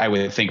that I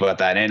would think about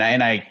that.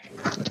 And I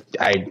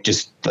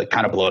just like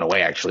kind of blown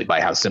away actually by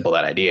how simple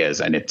that idea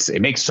is. And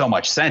it makes so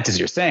much sense as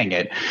you're saying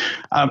it.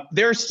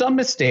 There are some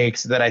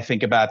mistakes that I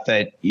think about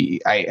that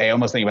I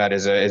almost think about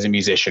as a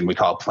musician, we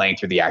call it playing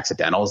through the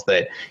accidentals,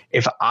 that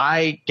if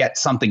I get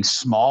something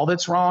small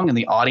that's wrong and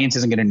the audience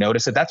isn't going to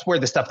notice it, that's where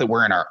the stuff that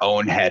we're in our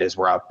own head is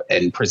we're up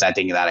and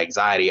presenting that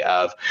anxiety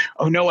of,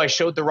 oh no, I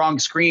showed the wrong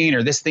screen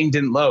or this thing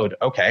didn't load.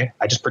 Okay.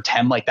 I just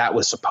pretend like that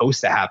was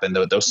supposed to happen.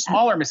 Those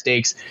smaller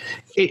mistakes,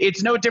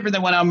 it's no different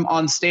than when I'm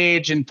on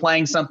stage and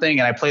playing something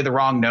and I play the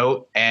wrong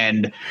note,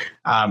 and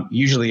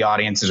usually the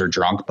audiences are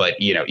drunk, but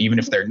even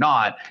if they're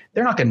not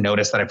going to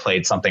notice that I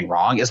played something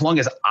wrong as long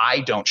as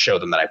I don't show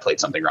them that I played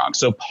something wrong.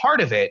 So part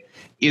of it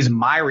is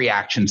my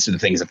reactions to the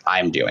things that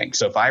I'm doing.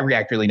 So if I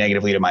react really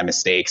negatively to my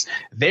mistakes,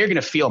 they're going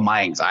to feel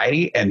my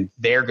anxiety and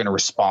they're going to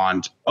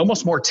respond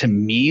almost more to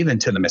me than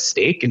to the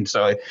mistake. And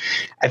so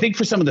I think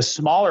for some of the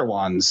smaller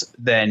ones,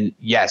 then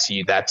yes,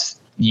 you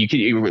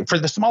can, for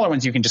the smaller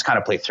ones, you can just kind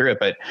of play through it.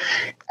 But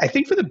I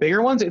think for the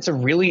bigger ones, it's a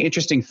really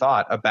interesting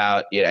thought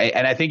about,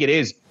 and I think it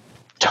is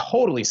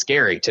totally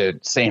scary to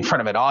say in front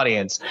of an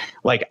audience,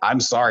 like, I'm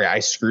sorry, I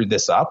screwed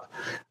this up.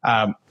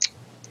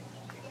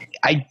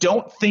 I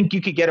don't think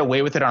you could get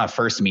away with it on a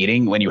first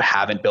meeting when you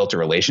haven't built a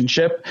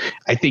relationship.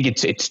 I think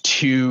it's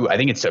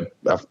a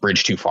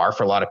bridge too far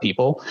for a lot of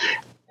people.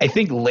 I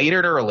think later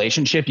in a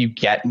relationship, you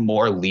get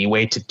more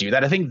leeway to do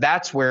that. I think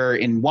that's where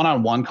in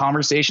one-on-one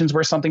conversations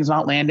where something's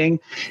not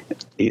landing,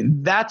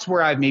 that's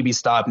where I've maybe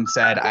stopped and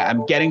said,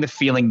 I'm getting the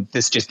feeling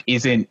this just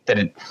isn't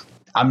that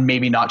I'm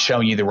maybe not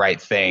showing you the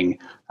right thing.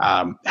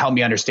 Help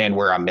me understand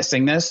where I'm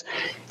missing this.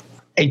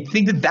 I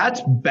think that that's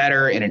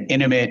better in an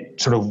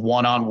intimate sort of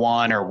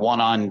one-on-one or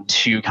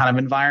one-on-two kind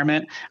of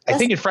environment. I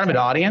think in front of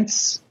an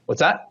audience, what's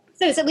that?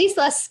 So it's at least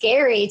less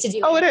scary to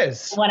do. Oh, it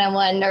is.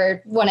 One-on-one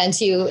or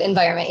one-on-two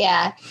environment.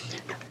 Yeah.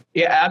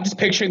 Yeah, I'm just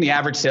picturing the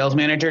average sales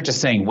manager just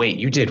saying, wait,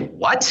 you did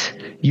what?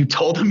 You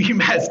told them you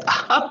messed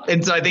up?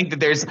 And so I think that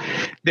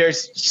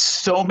there's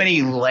so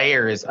many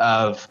layers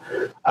of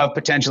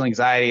potential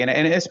anxiety. And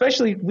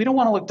especially, we don't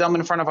want to look dumb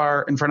in front of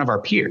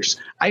our peers.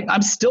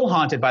 I'm still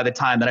haunted by the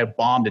time that I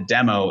bombed a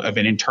demo of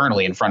it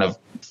internally in front of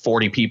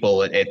 40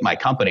 people at my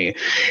company.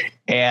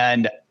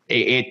 And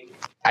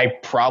I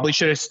probably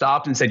should have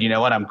stopped and said, you know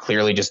what, I'm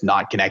clearly just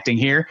not connecting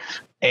here.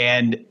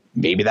 And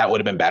maybe that would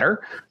have been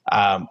better.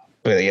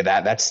 But yeah,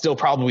 that's still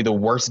probably the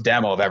worst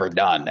demo I've ever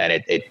done.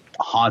 And it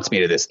haunts me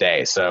to this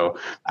day. So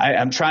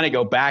I'm trying to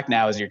go back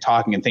now as you're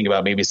talking and think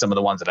about maybe some of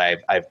the ones that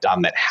I've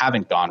done that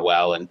haven't gone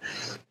well. And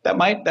that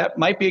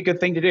might be a good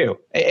thing to do.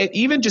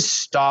 Even just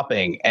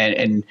stopping.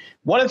 And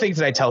one of the things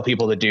that I tell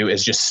people to do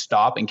is just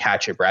stop and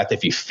catch your breath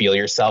if you feel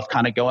yourself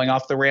kind of going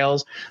off the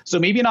rails. So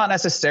maybe not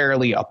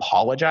necessarily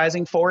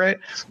apologizing for it,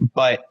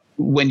 but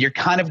when you're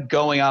kind of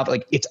going off,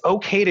 like, it's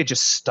okay to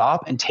just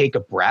stop and take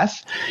a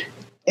breath.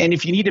 And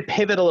if you need to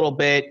pivot a little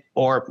bit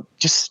or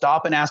just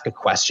stop and ask a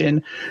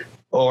question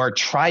or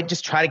try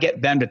to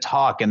get them to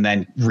talk and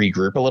then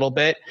regroup a little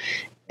bit.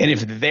 And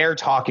if they're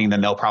talking, then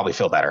they'll probably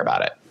feel better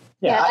about it.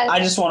 Yeah, I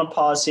just want to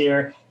pause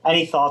here.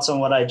 Any thoughts on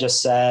what I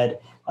just said?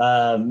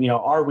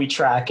 Are we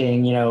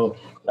tracking?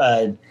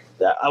 I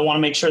want to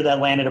make sure that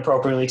landed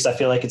appropriately because I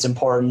feel like it's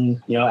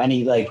important. Trying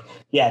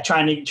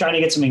to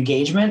get some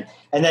engagement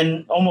and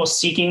then almost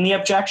seeking the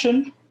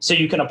objection so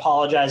you can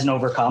apologize and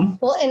overcome.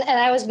 Well, and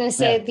I was going to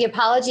say the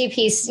apology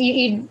piece.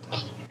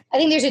 I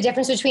think there's a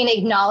difference between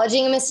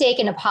acknowledging a mistake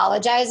and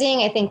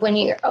apologizing. I think when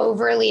you're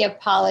overly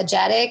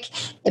apologetic,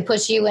 it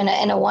puts you in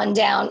a one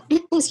down, a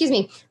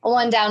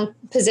one down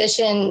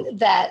position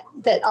that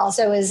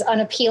also is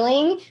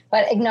unappealing.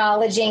 But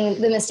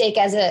acknowledging the mistake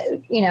as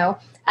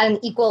an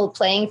equal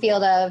playing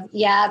field of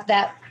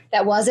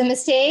that was a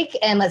mistake,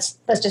 and let's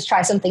just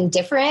try something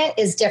different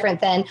is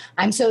different than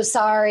I'm so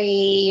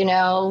sorry,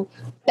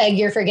 beg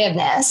your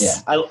forgiveness.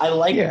 Yeah, I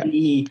like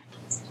the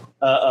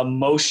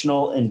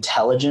emotional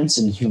intelligence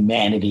and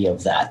humanity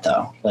of that,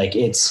 though. Like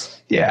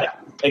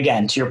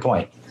again, to your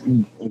point,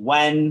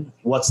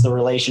 what's the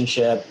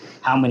relationship?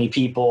 How many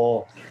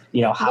people?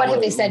 What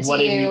have they said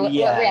to you? What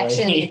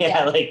reaction?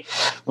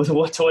 To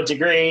what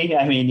degree?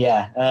 I mean,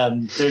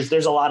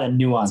 there's a lot of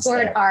nuance.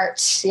 Or an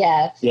art,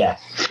 yeah.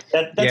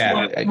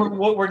 That's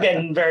we're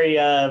getting very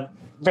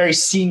very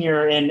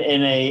senior in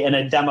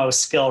a demo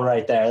skill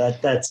right there.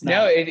 That's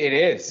no, it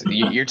is.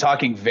 You're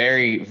talking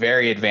very,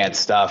 very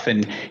advanced stuff,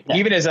 and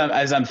even as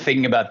I'm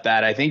thinking about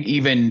that, I think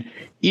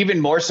even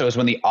more so is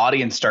when the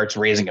audience starts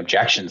raising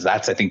objections.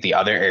 That's, I think, the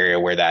other area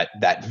where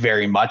that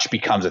very much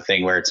becomes a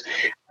thing where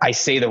I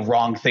say the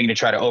wrong thing to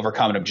try to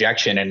overcome an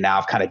objection, and now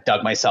I've kind of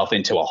dug myself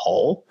into a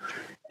hole.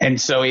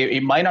 And so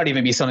it might not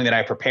even be something that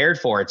I prepared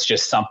for. It's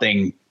just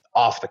something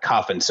off the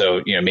cuff. And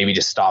so, maybe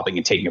just stopping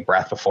and taking a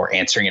breath before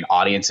answering an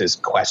audience's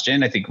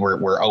question. I think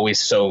we're always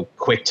so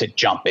quick to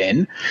jump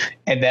in.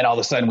 And then all of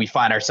a sudden we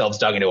find ourselves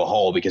dug into a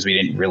hole because we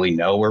didn't really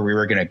know where we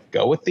were going to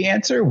go with the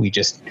answer. We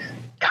just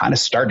kind of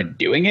started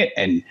doing it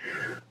and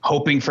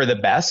hoping for the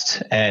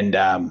best. And,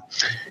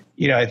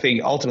 I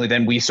think ultimately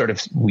then we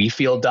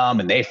feel dumb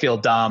and they feel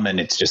dumb. And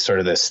it's just sort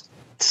of this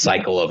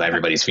cycle of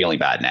everybody's feeling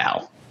bad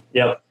now.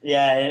 Yep.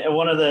 Yeah.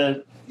 One of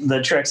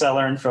the tricks I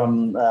learned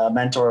from a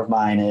mentor of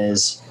mine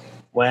is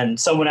when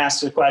someone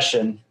asks a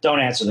question,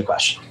 don't answer the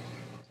question.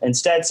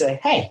 Instead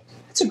say, hey,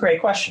 that's a great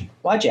question.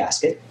 Why'd you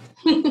ask it?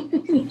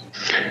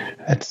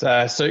 That's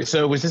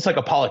so was this like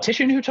a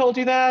politician who told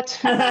you that?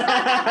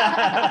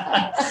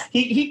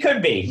 He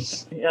could be.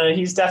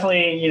 He's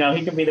definitely,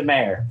 he could be the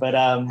mayor. But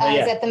yeah.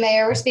 Is that the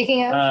mayor we're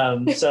speaking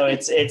of? So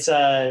it's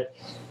a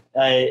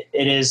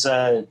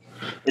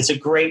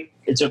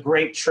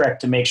great trick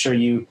to make sure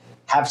you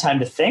have time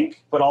to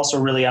think, but also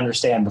really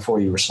understand before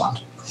you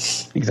respond.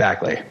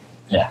 Exactly.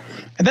 Yeah.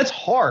 And that's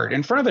hard.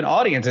 In front of an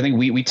audience, I think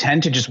we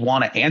tend to just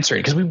want to answer it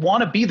because we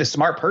want to be the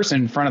smart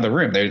person in front of the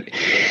room.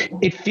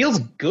 It feels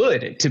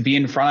good to be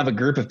in front of a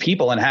group of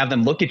people and have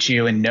them look at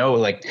you and know,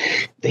 like,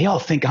 they all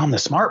think I'm the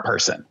smart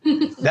person.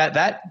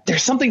 that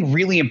there's something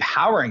really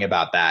empowering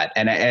about that.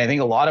 And I think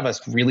a lot of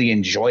us really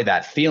enjoy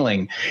that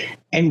feeling.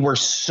 And we're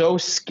so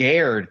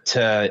scared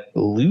to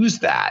lose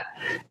that.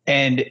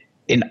 And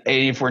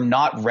if we're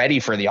not ready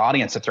for the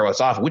audience to throw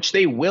us off, which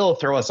they will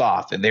throw us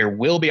off, there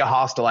will be a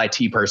hostile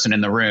IT person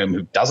in the room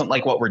who doesn't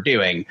like what we're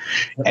doing.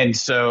 And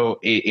so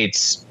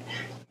it's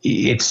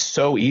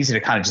so easy to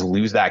kind of just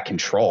lose that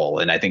control.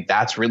 And I think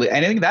that's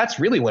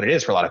really what it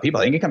is for a lot of people.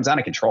 I think it comes down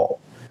to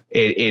control.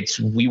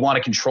 We want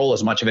to control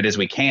as much of it as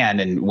we can.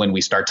 And when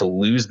we start to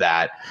lose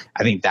that,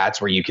 I think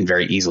that's where you can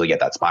very easily get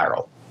that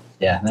spiral.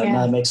 Yeah,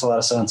 that makes a lot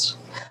of sense.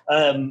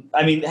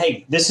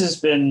 Hey, this has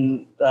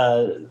been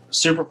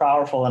super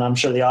powerful, and I'm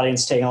sure the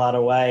audience is taking a lot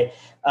away.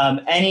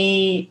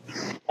 Any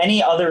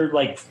other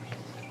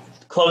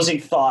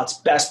closing thoughts,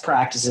 best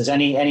practices,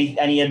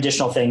 any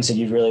additional things that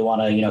you'd really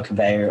want to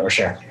convey or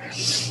share?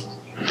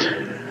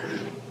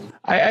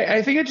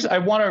 I think I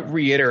want to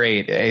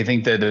reiterate. I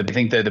think that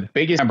the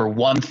biggest number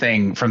one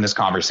thing from this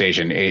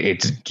conversation,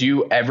 it's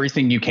do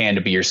everything you can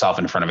to be yourself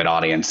in front of an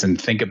audience and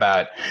think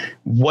about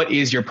what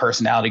is your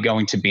personality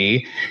going to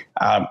be.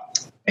 And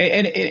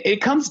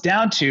it comes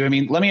down to,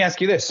 let me ask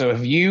you this. So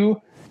have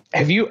you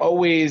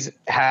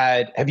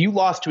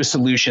lost to a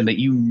solution that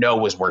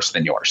was worse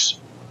than yours?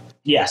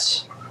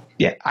 Yes.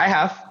 Yeah, I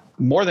have.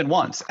 More than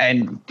once.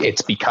 And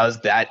it's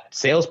because that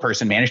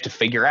salesperson managed to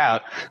figure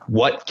out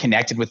what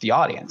connected with the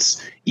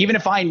audience. Even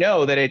if I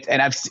know that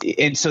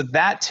and so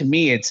that to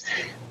me, it's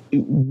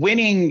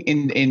winning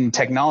in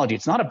technology.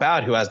 It's not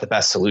about who has the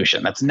best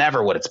solution. That's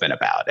never what it's been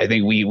about. I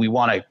think we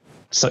want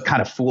to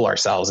kind of fool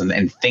ourselves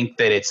and think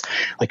that it's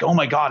like, oh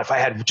my God, if I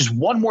had just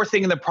one more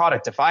thing in the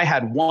product, if I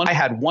had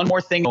one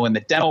more thing and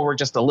the demo were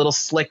just a little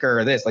slicker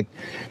or this,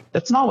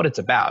 that's not what it's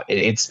about.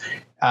 It's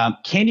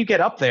can you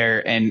get up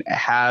there and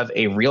have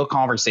a real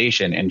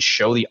conversation and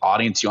show the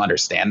audience you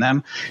understand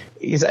them?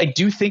 Because I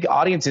do think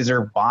audiences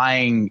are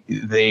buying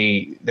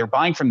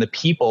from the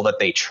people that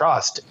they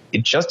trust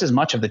just as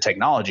much of the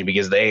technology,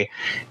 because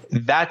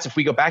if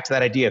we go back to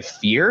that idea of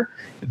fear,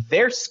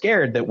 they're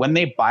scared that when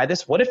they buy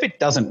this, what if it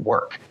doesn't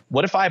work?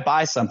 What if I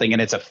buy something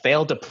and it's a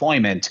failed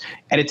deployment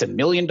and it's $1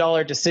 million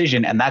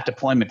decision and that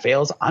deployment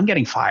fails? I'm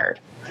getting fired.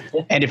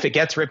 And if it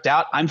gets ripped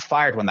out, I'm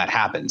fired when that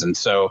happens. And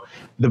so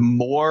the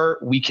more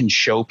we can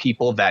show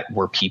people that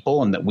we're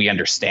people and that we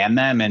understand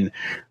them, and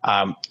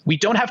we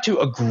don't have to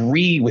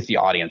agree with the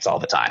audience all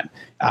the time,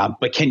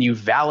 but can you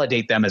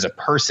validate them as a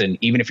person,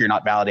 even if you're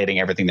not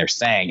validating everything they're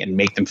saying, and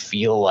make them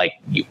feel like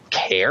you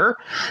care?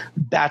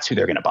 That's who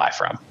they're going to buy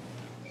from.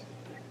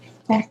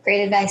 Yeah,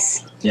 great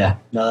advice. Yeah,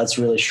 no, that's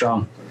really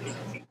strong.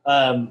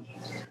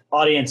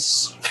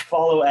 Audience,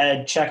 follow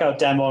Ed, check out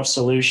Demo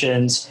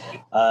Solutions.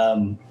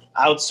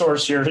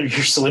 Outsource your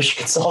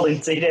solution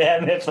consultancy to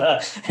him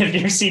if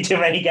you see too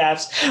many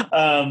gaps.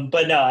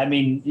 But no,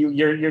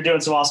 you're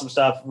doing some awesome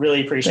stuff.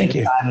 Really appreciate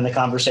the time and the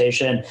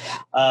conversation.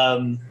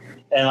 And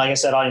like I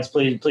said, audience,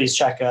 please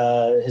check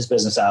his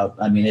business out.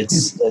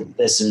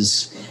 This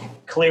is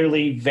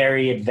clearly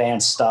very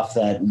advanced stuff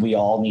that we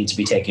all need to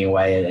be taking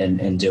away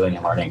and doing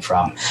and learning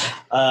from.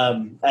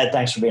 Ed,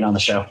 thanks for being on the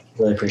show.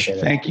 Really appreciate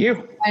it. Thank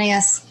you. Joining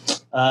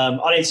us.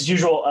 Audience, as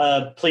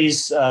usual,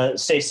 please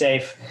stay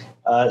safe.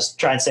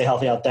 Try and stay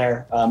healthy out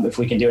there. If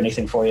we can do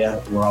anything for you,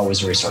 we're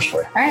always a resource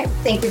for you. All right.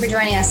 Thank you for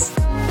joining us.